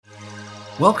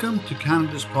Welcome to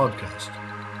Canada's podcast.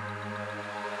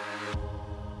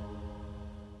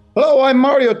 Hello, I'm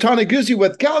Mario Toneguzzi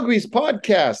with Calgary's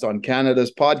podcast on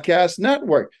Canada's Podcast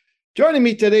Network. Joining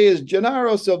me today is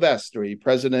Gennaro Silvestri,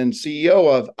 President and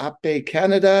CEO of APE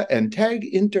Canada and TAG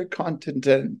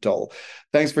Intercontinental.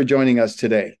 Thanks for joining us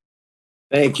today.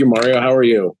 Thank you, Mario. How are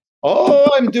you?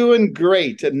 Oh, I'm doing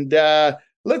great. And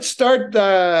let's start,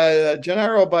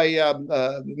 Gennaro, by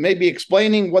maybe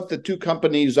explaining what the two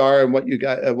companies are and what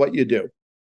you do.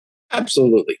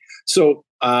 Absolutely. So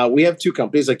we have two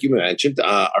companies, like you mentioned.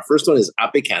 Our first one is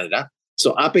APE Canada.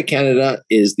 So APE Canada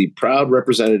is the proud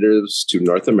representatives to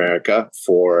North America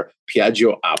for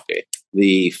Piaggio APE,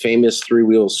 the famous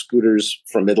three-wheel scooters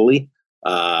from Italy,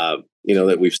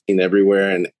 that we've seen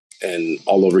everywhere and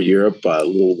all over Europe,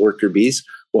 little worker bees.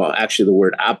 Well, actually, the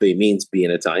word APE means bee in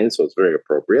Italian, so it's very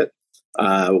appropriate.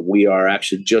 We are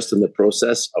actually just in the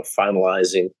process of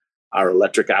finalizing our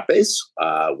electric APEs,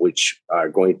 which are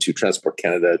going to Transport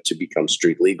Canada to become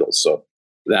street legal. So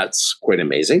that's quite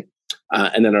amazing.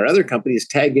 And then our other company is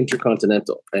TAG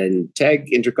Intercontinental. And TAG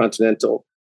Intercontinental,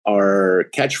 our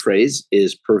catchphrase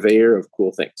is purveyor of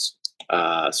cool things.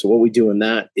 So what we do in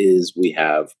that is we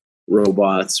have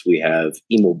robots, we have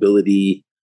e-mobility.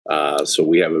 So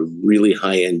we have a really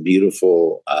high-end,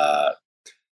 beautiful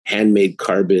handmade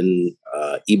carbon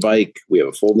e-bike. We have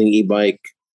a folding e-bike.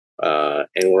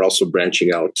 And we're also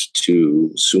branching out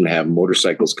to soon have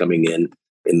motorcycles coming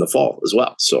in the fall as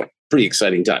well. So pretty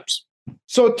exciting times.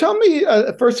 So tell me,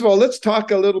 first of all, let's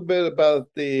talk a little bit about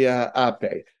the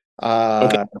APE.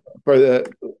 Okay.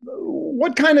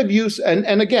 What kind of use,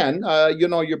 and again,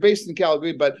 you're based in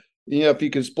Calgary, but if you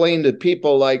could explain to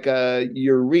people like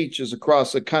your reach is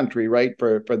across the country, right,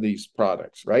 for these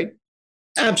products, right?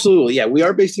 Absolutely. Yeah, we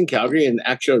are based in Calgary, and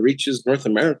actually our reach is North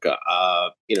America.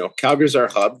 Calgary's our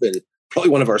hub and probably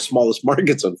one of our smallest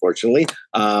markets, unfortunately.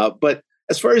 But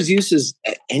as far as uses,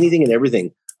 anything and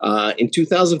everything. In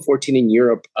 2014 in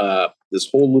Europe, this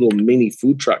whole little mini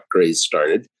food truck craze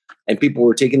started, and people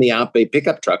were taking the APE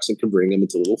pickup trucks and converting them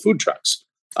into little food trucks.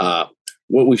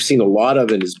 What we've seen a lot of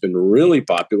and has been really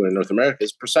popular in North America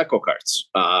is Prosecco carts.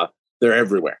 They're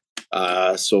everywhere.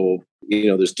 So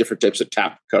there's different types of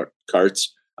tap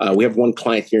carts. We have one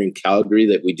client here in Calgary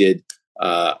that we did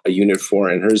a unit for,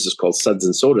 and hers is called Suds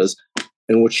and Sodas.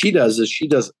 And what she does is she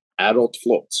does adult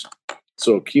floats.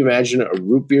 So can you imagine a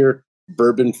root beer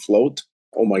bourbon float?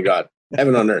 Oh my God,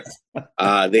 heaven on earth.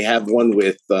 They have one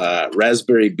with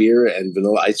raspberry beer and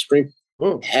vanilla ice cream.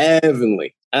 Ooh.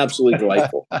 Heavenly, absolutely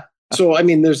delightful. So, I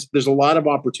mean, there's a lot of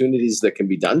opportunities that can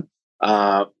be done.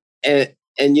 And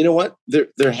you know what?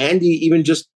 They're handy even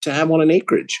just to have on an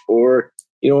acreage or,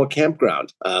 a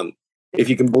campground. If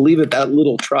you can believe it, that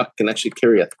little truck can actually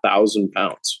carry 1,000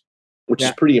 pounds, which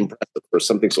is pretty impressive for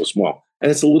something so small.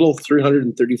 And it's a little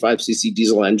 335cc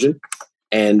diesel engine.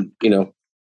 And,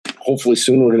 hopefully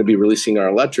soon we're going to be releasing our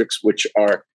electrics, which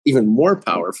are even more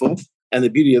powerful. And the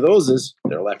beauty of those is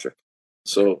they're electric.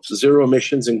 So zero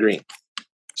emissions and green.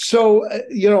 So,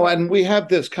 and we have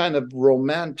this kind of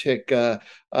romantic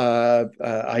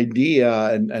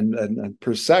idea and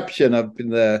perception of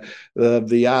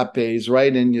the APEs,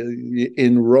 right?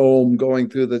 In Rome, going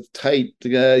through the tight,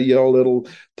 little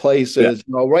places,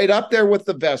 right up there with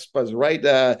the Vespas,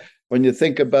 right? When you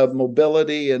think about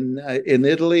mobility in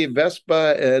Italy,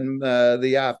 Vespa and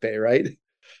the APE, right?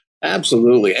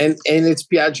 Absolutely. And it's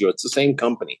Piaggio. It's the same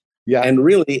company. Yeah. And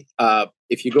really,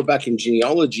 if you go back in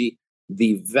genealogy,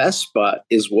 the Vespa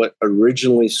is what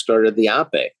originally started the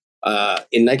APE.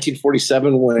 In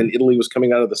 1947, when Italy was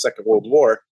coming out of the Second World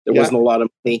War, there wasn't a lot of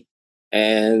money.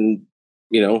 And,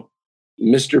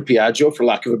 Mr. Piaggio, for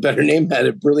lack of a better name, had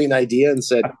a brilliant idea and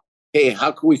said, hey,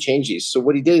 how can we change these? So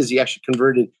what he did is he actually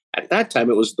converted, at that time,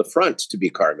 it was the front to be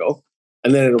cargo.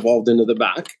 And then it evolved into the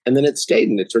back. And then it stayed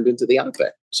and it turned into the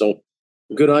APE. So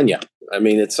good on you. I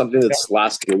mean, it's something that's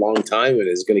lasted a long time and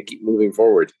is going to keep moving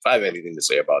forward, if I have anything to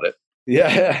say about it.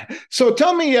 Yeah. So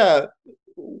tell me,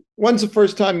 when's the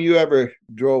first time you ever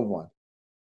drove one?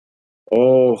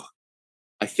 Oh,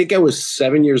 I think I was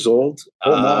 7 years old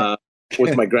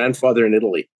with my grandfather in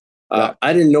Italy.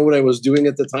 I didn't know what I was doing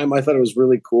at the time. I thought it was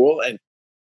really cool. And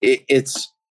it's,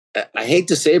 I hate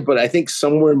to say it, but I think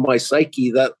somewhere in my psyche,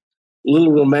 that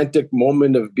little romantic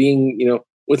moment of being,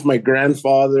 with my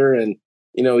grandfather and,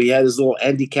 he had his little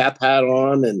handicap hat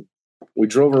on and we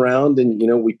drove around and,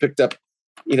 we picked up,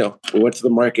 we went to the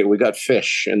market, we got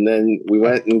fish, and then we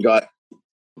went and got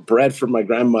bread from my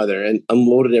grandmother and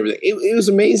unloaded everything. It was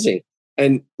amazing.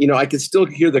 And, I could still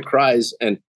hear the cries.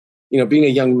 And, being a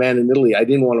young man in Italy, I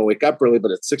didn't want to wake up early,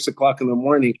 but at 6 o'clock in the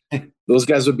morning, those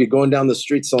guys would be going down the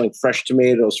street selling fresh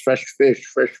tomatoes, fresh fish,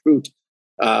 fresh fruit.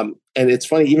 And it's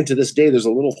funny, even to this day, there's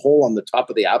a little hole on the top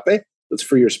of the Ape that's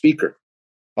for your speaker.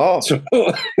 Oh, So,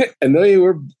 and they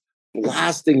were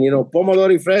blasting,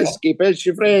 pomodori freschi,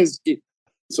 pesci freschi.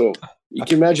 So you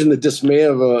can imagine the dismay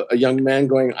of a young man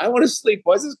going, I want to sleep.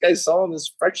 Why is this guy selling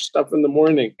this fresh stuff in the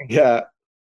morning? yeah.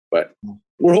 But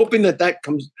we're hoping that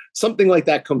something like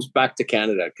that comes back to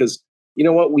Canada, because you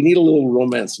know what? We need a little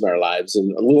romance in our lives,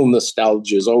 and a little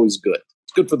nostalgia is always good.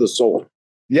 It's good for the soul.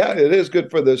 Yeah, it is good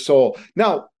for the soul.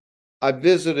 Now, I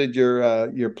visited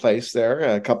your place there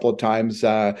a couple of times,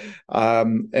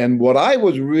 and what I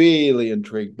was really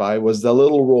intrigued by was the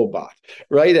little robot,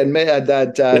 right? And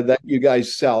that you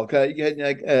guys sell,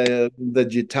 the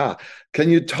Jita. Can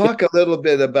you talk a little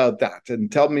bit about that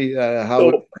and tell me how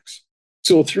it works?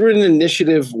 So through an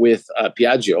initiative with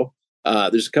Piaggio,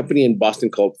 there's a company in Boston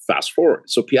called Fast Forward.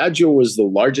 So Piaggio was the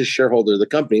largest shareholder of the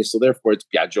company, so therefore it's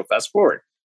Piaggio Fast Forward.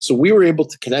 So we were able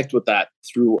to connect with that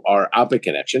through our Ape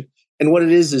connection. And what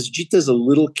it is Jita is a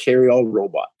little carry-all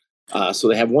robot. So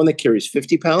they have one that carries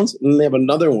 50 pounds, and then they have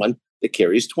another one that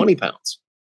carries 20 pounds.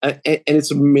 And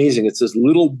it's amazing. It's this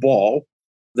little ball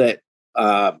that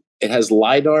it has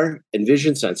LiDAR and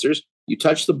vision sensors. You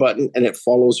touch the button, and it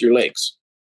follows your legs.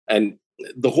 And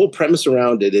the whole premise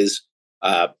around it is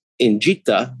agita in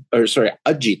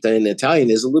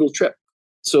Italian is a little trip.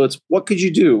 So it's, what could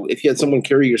you do if you had someone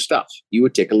carry your stuff? You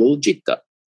would take a little gita.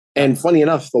 And funny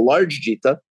enough, the large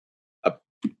gita, a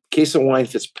case of wine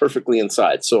fits perfectly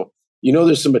inside. So,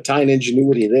 there's some Italian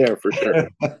ingenuity there for sure.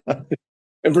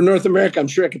 And for North America, I'm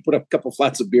sure I could put a couple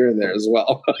flats of beer in there as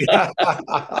well.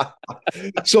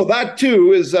 So that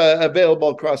too is available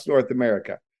across North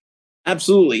America.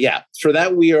 Absolutely, yeah. For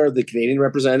that, we are the Canadian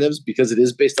representatives because it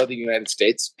is based out of the United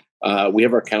States. We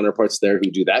have our counterparts there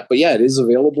who do that. But yeah, it is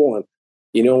available. And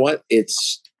you know what?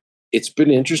 It's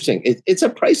been interesting. It's a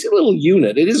pricey little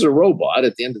unit. It is a robot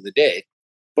at the end of the day.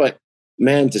 But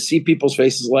man, to see people's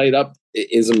faces light up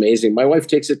is amazing. My wife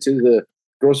takes it to the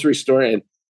grocery store, and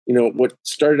what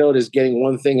started out as getting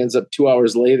one thing ends up 2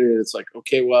 hours later. And it's like,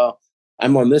 okay, well,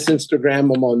 I'm on this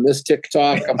Instagram, I'm on this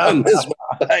TikTok, I'm on this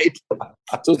website.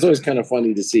 So it's always kind of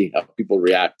funny to see how people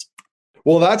react.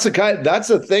 Well, that's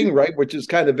a thing, right? Which is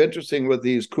kind of interesting with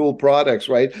these cool products,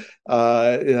 right?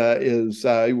 Is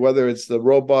whether it's the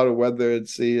robot or whether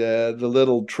it's the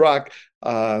little truck,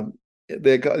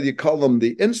 you call them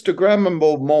the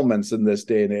Instagrammable moments in this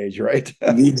day and age, right?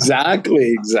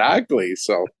 Exactly.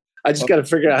 So I just got to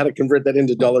figure out how to convert that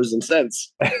into dollars and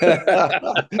cents.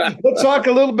 Let's talk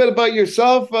a little bit about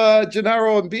yourself,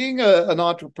 Gennaro, and being an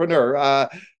entrepreneur.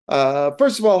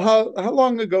 First of all, how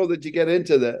long ago did you get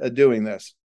into doing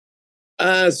this?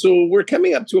 So we're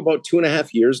coming up to about 2.5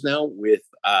 years now with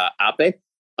Ape.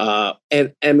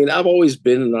 And I mean, I've always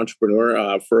been an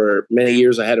entrepreneur. For many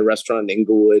years, I had a restaurant in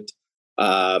Inglewood.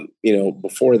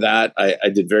 Before that, I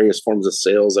did various forms of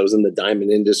sales. I was in the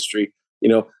diamond industry.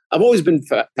 I've always been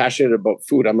passionate about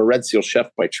food. I'm a Red Seal chef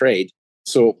by trade.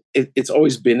 So it's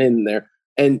always been in there.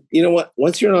 And you know what?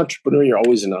 Once you're an entrepreneur, you're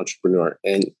always an entrepreneur.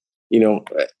 And,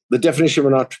 the definition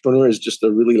of an entrepreneur is just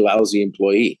a really lousy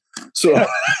employee. So, and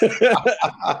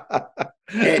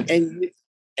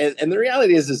the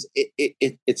reality is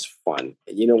it's fun.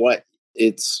 You know what?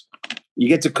 You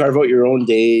get to carve out your own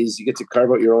days. You get to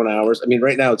carve out your own hours. I mean,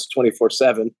 right now it's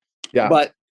 24/7. Yeah.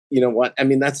 But you know what? I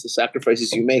mean, that's the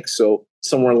sacrifices you make. So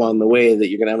somewhere along the way that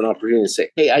you're going to have an opportunity to say,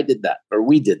 hey, I did that, or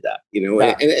we did that,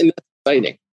 yeah. and that's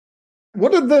exciting.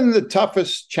 What have been the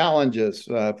toughest challenges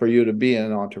for you to be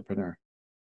an entrepreneur?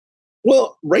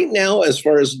 Well, right now, as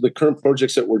far as the current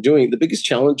projects that we're doing, the biggest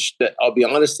challenge, that I'll be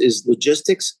honest, is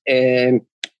logistics and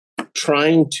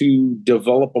trying to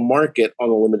develop a market on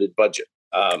a limited budget.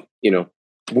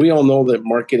 We all know that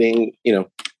marketing,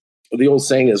 the old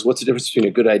saying is, what's the difference between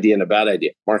a good idea and a bad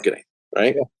idea? Marketing,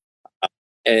 right?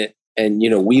 Yeah. And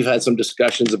we've had some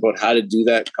discussions about how to do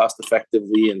that cost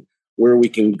effectively and where we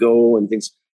can go and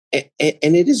things.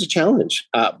 And it is a challenge,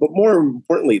 but more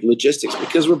importantly, logistics,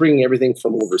 because we're bringing everything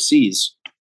from overseas,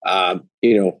 and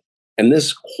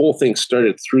this whole thing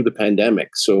started through the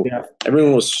pandemic. So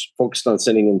everyone was focused on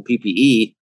sending in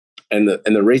PPE, and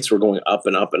the rates were going up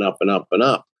and up and up and up and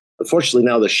up. Unfortunately,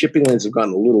 now the shipping lanes have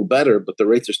gotten a little better, but the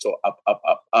rates are still up, up,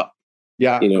 up, up.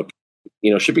 Yeah.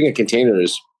 Shipping a container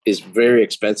is very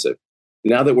expensive.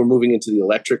 Now that we're moving into the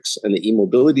electrics and the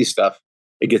e-mobility stuff,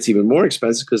 it gets even more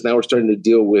expensive because now we're starting to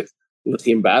deal with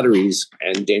lithium batteries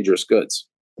and dangerous goods.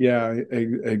 Yeah,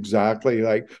 exactly.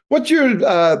 Like, what's your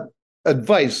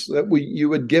advice that you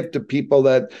would give to people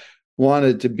that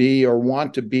wanted to be or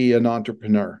want to be an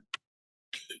entrepreneur?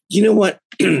 You know what?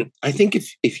 I think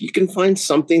if you can find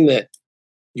something that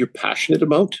you're passionate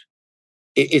about,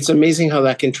 it's amazing how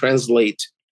that can translate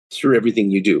through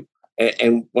everything you do.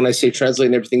 And when I say translate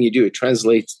in everything you do, it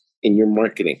translates in your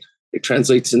marketing. It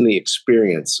translates in the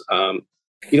experience.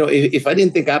 If I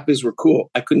didn't think Apes were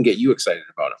cool, I couldn't get you excited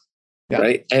about them,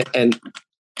 right? And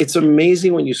it's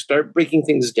amazing when you start breaking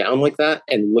things down like that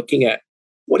and looking at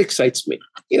what excites me.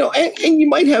 And you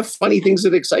might have funny things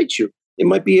that excite you. It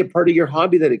might be a part of your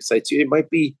hobby that excites you. It might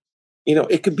be,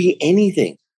 it could be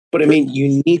anything. But I mean,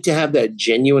 you need to have that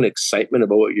genuine excitement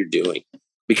about what you're doing,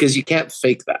 because you can't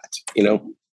fake that,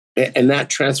 and that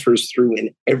transfers through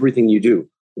in everything you do,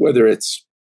 whether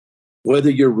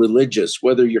you're religious,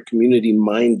 whether you're community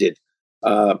minded,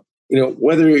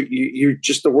 whether you're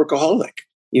just a workaholic.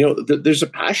 There's a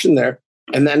passion there,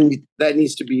 and then that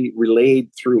needs to be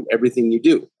relayed through everything you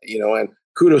do. And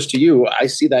kudos to you. I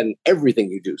see that in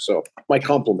everything you do. So my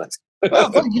compliments. Well,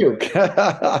 thank you.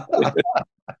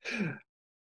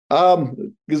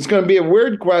 It's going to be a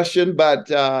weird question, but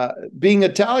being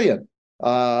Italian,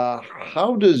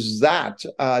 how does that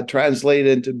translate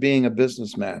into being a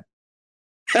businessman?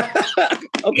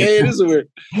 Okay, it is a weird.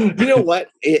 You know what?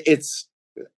 It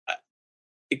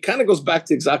kind of goes back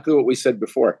to exactly what we said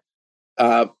before.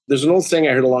 There's an old saying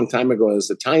I heard a long time ago: is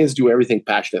Italians do everything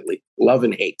passionately, love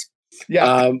and hate.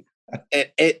 Yeah.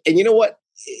 And you know what?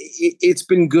 It's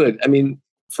been good. I mean,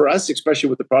 for us, especially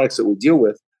with the products that we deal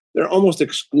with, they're almost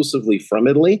exclusively from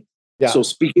Italy. Yeah. So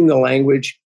speaking the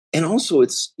language, and also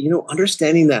it's,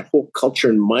 understanding that whole culture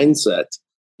and mindset,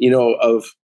 of,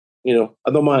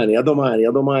 adomani,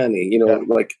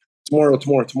 like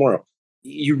tomorrow.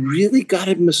 You really got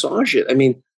to massage it. I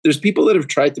mean, there's people that have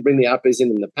tried to bring the Apes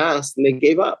in the past, and they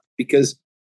gave up because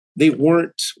they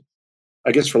weren't,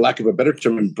 I guess, for lack of a better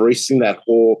term, embracing that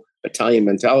whole Italian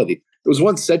mentality. It was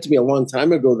once said to me a long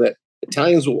time ago that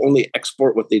Italians will only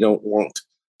export what they don't want.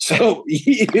 So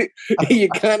you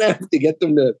kind of have to get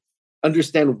them to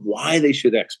understand why they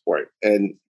should export.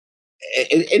 And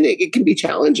it can be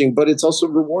challenging, but it's also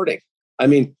rewarding. I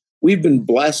mean, we've been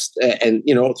blessed and,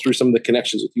 through some of the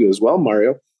connections with you as well,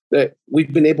 Mario, that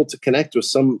we've been able to connect with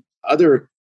some other,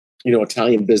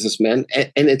 Italian businessmen.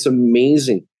 And it's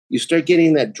amazing. You start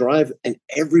getting that drive and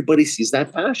everybody sees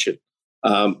that passion.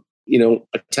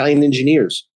 Italian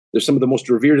engineers, they're some of the most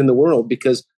revered in the world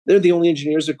because they're the only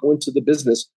engineers that go into the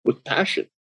business with passion.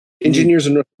 Engineers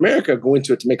in North America go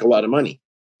into it to make a lot of money.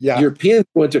 Yeah. Europeans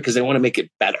go into it because they want to make it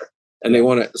better. And they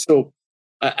want to. So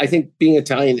I think being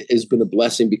Italian has been a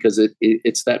blessing because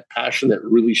it's that passion that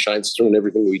really shines through in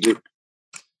everything we do.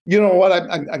 You know what?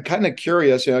 I'm kind of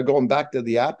curious, going back to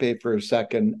the Ape for a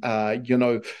second,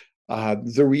 the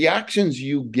reactions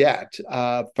you get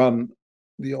from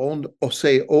the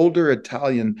older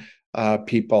Italian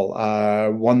people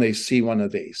when they see one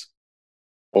of these.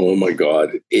 Oh my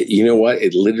God. You know what?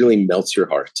 It literally melts your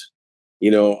heart.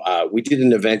 We did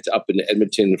an event up in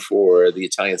Edmonton for the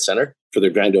Italian Center for their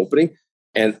grand opening.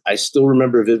 And I still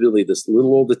remember vividly this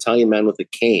little old Italian man with a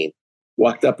cane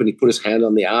walked up and he put his hand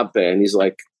on the Ape and he's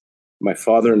like, my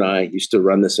father and I used to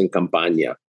run this in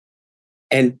Campania.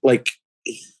 And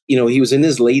he was in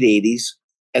his late 80s.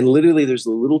 And literally there's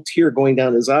a little tear going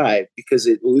down his eye because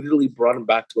it literally brought him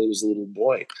back to when he was a little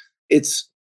boy. It's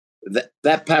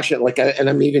that passion, and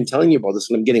I'm even telling you about this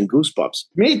and I'm getting goosebumps.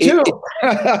 Me too.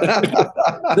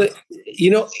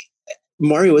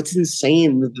 Mario, it's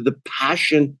insane. The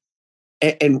passion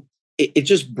and it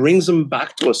just brings them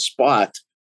back to a spot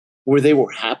where they were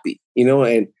happy,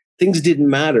 and things didn't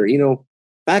matter.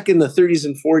 Back in the 30s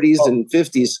and 40s and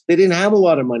 50s, they didn't have a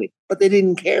lot of money, but they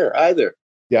didn't care either.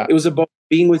 Yeah. It was about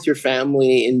being with your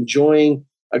family, enjoying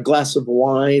a glass of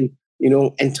wine,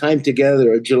 and time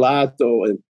together, a gelato.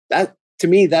 And that, to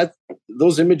me,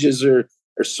 those images are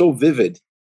so vivid.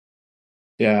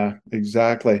 Yeah,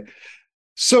 exactly.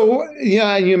 So,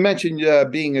 you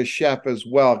mentioned being a chef as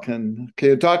well. Can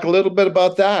you talk a little bit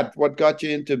about that? What got you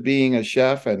into being a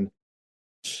chef? And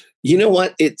you know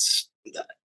what? It's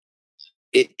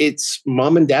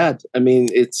mom and dad. I mean,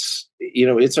 it's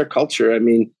our culture. I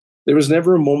mean, there was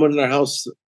never a moment in our house,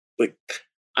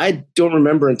 I don't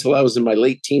remember until I was in my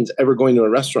late teens ever going to a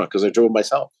restaurant because I drove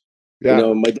myself.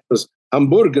 Yeah. My dad was,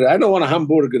 hamburger. I don't want a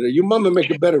hamburger. Your mama make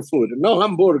a better food. No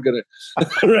hamburger.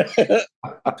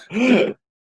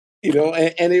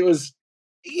 And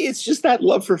it's just that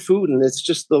love for food and it's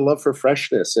just the love for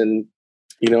freshness. And,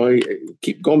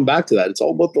 keep going back to that. It's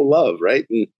all about the love, right?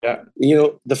 And,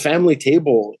 the family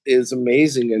table is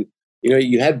amazing. And,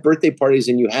 you had birthday parties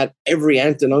and you had every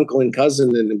aunt and uncle and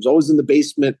cousin, and it was always in the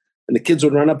basement. And the kids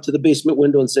would run up to the basement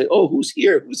window and say, "Oh, who's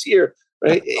here? Who's here?"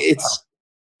 Right?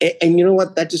 And you know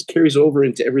what? That just carries over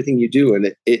into everything you do.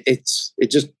 And it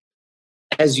just,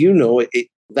 as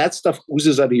that stuff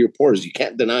oozes out of your pores. You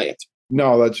can't deny it.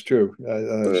 No, that's true.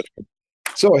 That's true.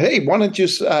 So, hey, why don't you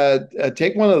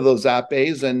take one of those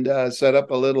apes and set up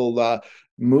a little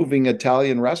moving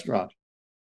Italian restaurant?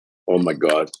 Oh my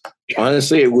God.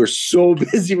 Honestly, we're so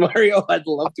busy, Mario. I'd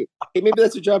love to. Hey, maybe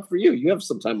that's a job for you. You have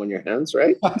some time on your hands,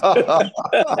 right?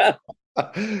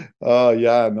 Oh,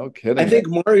 yeah, no kidding. I think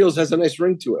Mario's has a nice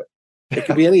ring to it. It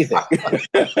could be anything.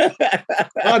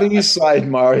 Not East Side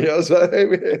Mario's,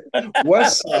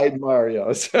 West Side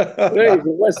Mario's. There you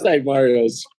go, West Side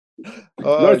Mario's.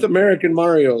 North American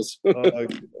Mario's.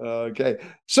 Okay.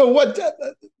 So what?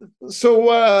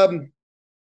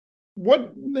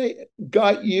 What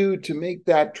got you to make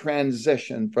that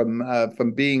transition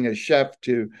from being a chef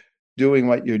to doing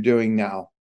what you're doing now?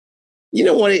 You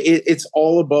know what? It's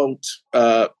all about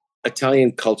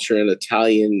Italian culture and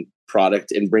Italian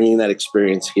product and bringing that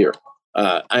experience here.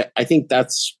 I think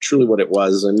that's truly what it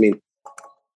was. I mean,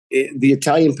 the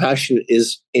Italian passion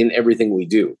is in everything we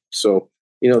do. So,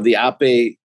 the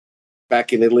ape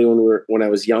back in Italy when I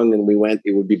was young and we went,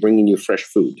 it would be bringing you fresh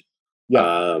food.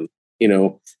 Yeah.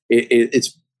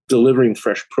 It's delivering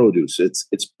fresh produce.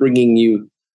 It's bringing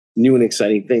you new and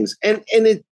exciting things, and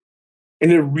it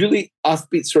in a really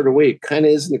offbeat sort of way. It kind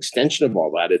of is an extension of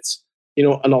all that. It's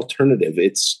an alternative.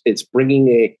 It's bringing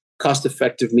a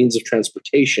cost-effective means of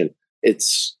transportation.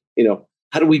 It's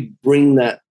how do we bring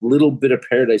that little bit of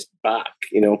paradise back?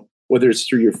 Whether it's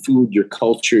through your food, your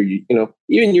culture,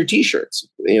 even your T-shirts,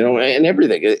 and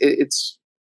everything. It's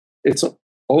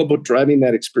all about driving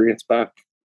that experience back.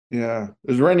 Yeah.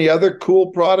 Is there any other cool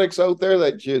products out there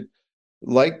that you'd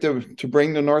like to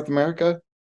bring to North America?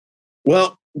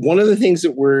 Well, one of the things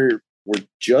that we're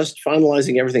just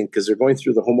finalizing everything because they're going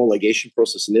through the homologation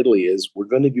process in Italy is we're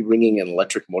going to be bringing an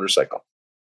electric motorcycle,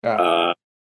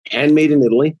 handmade in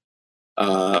Italy,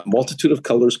 multitude of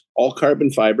colors, all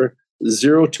carbon fiber,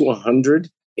 0 to 100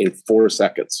 in 4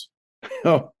 seconds.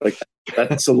 Oh,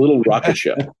 that's a little rocket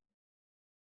ship.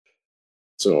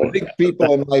 So I think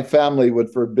people in my family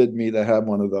would forbid me to have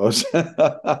one of those.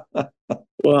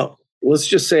 Well, let's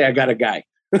just say I got a guy.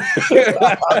 We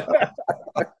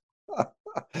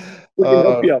can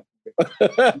help you out.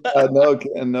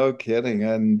 No kidding.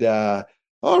 And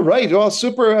all right, well,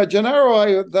 super,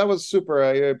 Gennaro. That was super.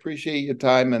 I appreciate your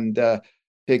time and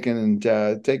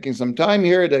taking some time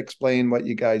here to explain what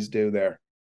you guys do there.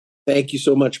 Thank you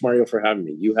so much, Mario, for having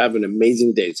me. You have an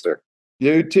amazing day, sir.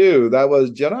 You too. That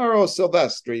was Gennaro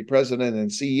Silvestri, President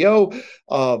and CEO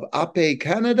of Ape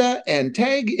Canada and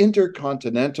TAG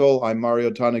Intercontinental. I'm Mario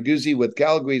Toneguzzi with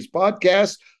Calgary's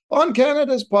podcast on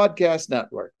Canada's Podcast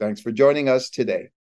Network. Thanks for joining us today.